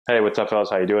Hey, what's up,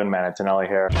 fellas? How you doing, man? Antonelli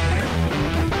here.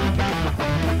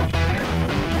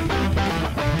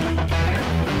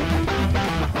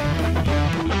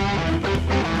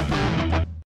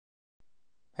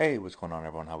 Hey, what's going on,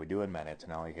 everyone? How we doing? Matt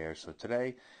Antonelli here. So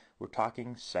today we're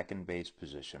talking second base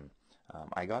position.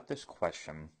 I got this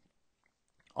question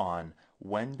on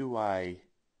when do I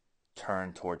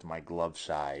turn towards my glove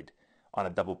side on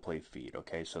a double play feed.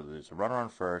 Okay, so there's a runner on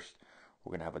first.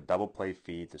 We're gonna have a double play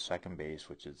feed to second base,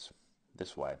 which is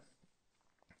this way.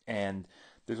 And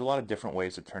there's a lot of different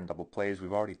ways to turn double plays.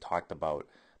 We've already talked about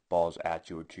balls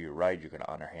at you or to your right. You're gonna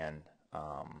underhand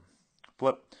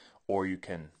flip, or you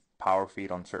can power feed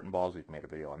on certain balls. We've made a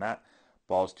video on that.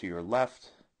 Balls to your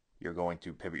left, you're going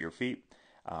to pivot your feet.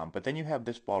 But then you have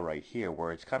this ball right here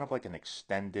where it's kind of like an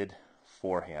extended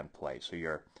forehand play. So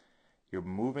you're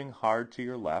moving hard to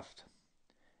your left,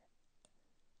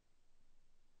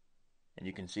 and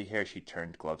you can see here she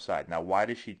turned glove side. Now, why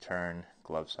does she turn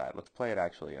glove side? Let's play it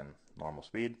actually in normal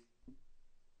speed.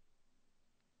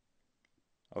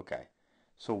 Okay.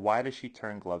 So why does she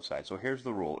turn glove side? So here's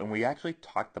the rule, and we actually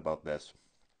talked about this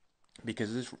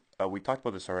because we talked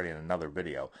about this already in another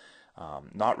video,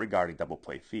 not regarding double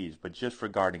play fees, but just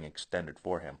regarding extended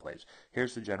forehand plays.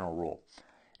 Here's the general rule.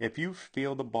 If you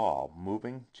feel the ball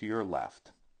moving to your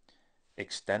left,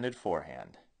 extended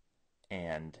forehand,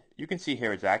 and you can see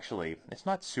here it's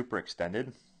not super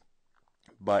extended,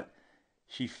 but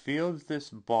she feels this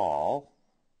ball.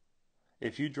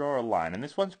 If you draw a line, and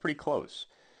this one's pretty close,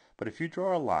 but if you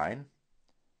draw a line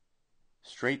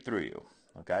straight through you,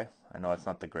 okay? I know it's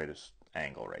not the greatest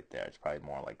angle right there. It's probably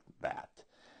more like that.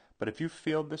 But if you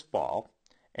field this ball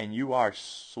and you are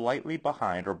slightly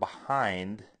behind or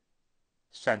behind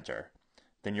center,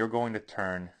 then you're going to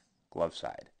turn glove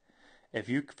side. If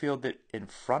you field it in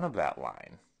front of that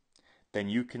line, then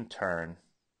you can turn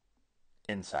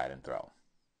inside and throw.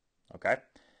 Okay?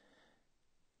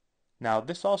 Now,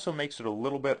 this also makes it a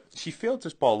little bit, she fields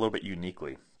this ball a little bit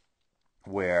uniquely,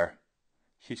 where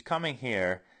she's coming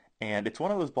here, and it's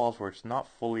one of those balls where it's not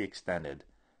fully extended,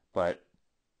 but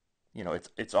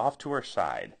it's off to her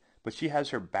side, but she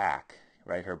has her back,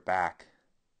 right, her back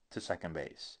to second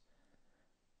base,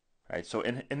 right? So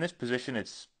in this position,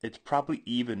 it's probably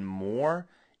even more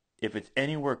if it's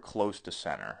anywhere close to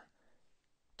center,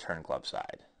 turn glove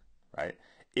side, right?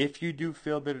 If you do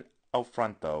field it out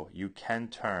front, though, you can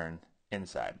turn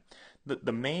inside.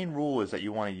 The main rule is that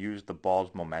you want to use the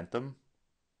ball's momentum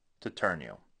to turn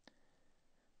you,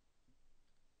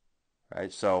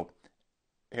 right? So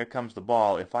here comes the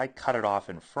ball. If I cut it off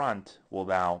in front, well,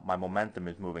 now my momentum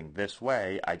is moving this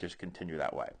way. I just continue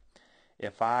that way.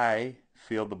 If I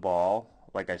field the ball,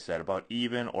 like I said, about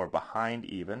even or behind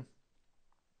even,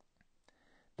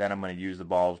 then I'm going to use the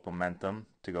ball's momentum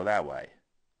to go that way,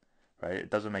 right? It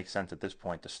doesn't make sense at this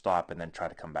point to stop and then try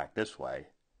to come back this way.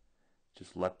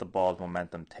 Just let the ball's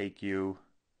momentum take you.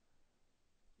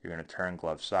 You're going to turn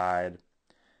glove side.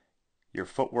 Your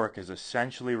footwork is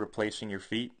essentially replacing your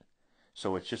feet.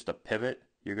 So it's just a pivot.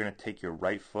 You're going to take your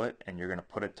right foot and you're going to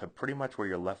put it to pretty much where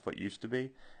your left foot used to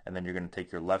be. And then you're going to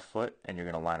take your left foot and you're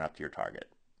going to line up to your target.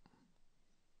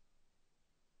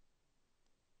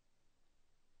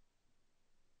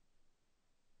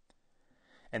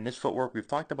 And this footwork, we've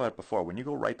talked about it before. When you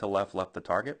go right to left, left to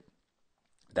target,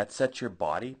 that sets your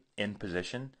body in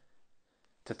position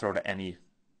to throw to any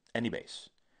base.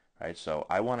 Right? So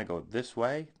I want to go this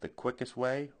way, the quickest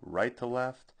way, right to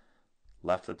left,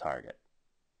 left to target,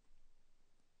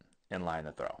 in line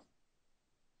to throw.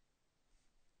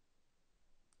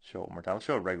 Show it one more time. Let's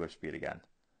show it regular speed again.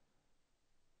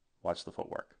 Watch the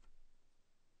footwork.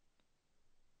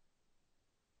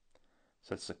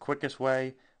 So it's the quickest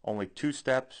way, only 2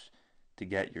 steps to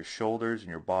get your shoulders and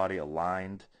your body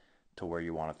aligned to where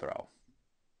you want to throw.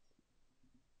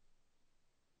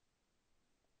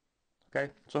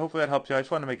 Okay, so hopefully that helps you. I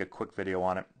just wanted to make a quick video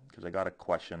on it because I got a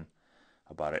question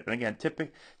about it. And again,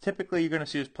 typically you're going to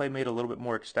see this play made a little bit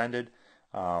more extended,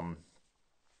 but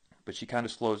she kind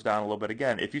of slows down a little bit.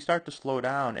 Again, if you start to slow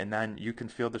down and then you can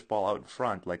feel this ball out in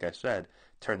front, like I said,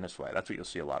 turn this way. That's what you'll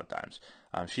see a lot of times.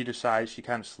 She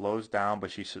kind of slows down,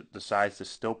 but she decides to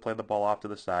still play the ball off to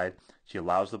the side. She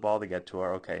allows the ball to get to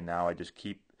her. Okay, now I just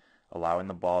keep allowing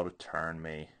the ball to turn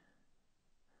me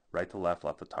right to left,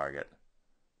 left to target.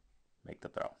 Make the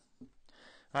throw. All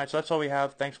right, so that's all we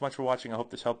have. Thanks so much for watching. I hope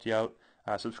this helped you out.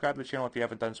 Subscribe to the channel if you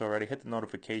haven't done so already. Hit the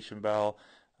notification bell.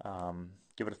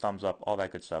 Give it a thumbs up, all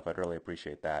that good stuff. I'd really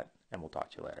appreciate that, and we'll talk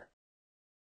to you later.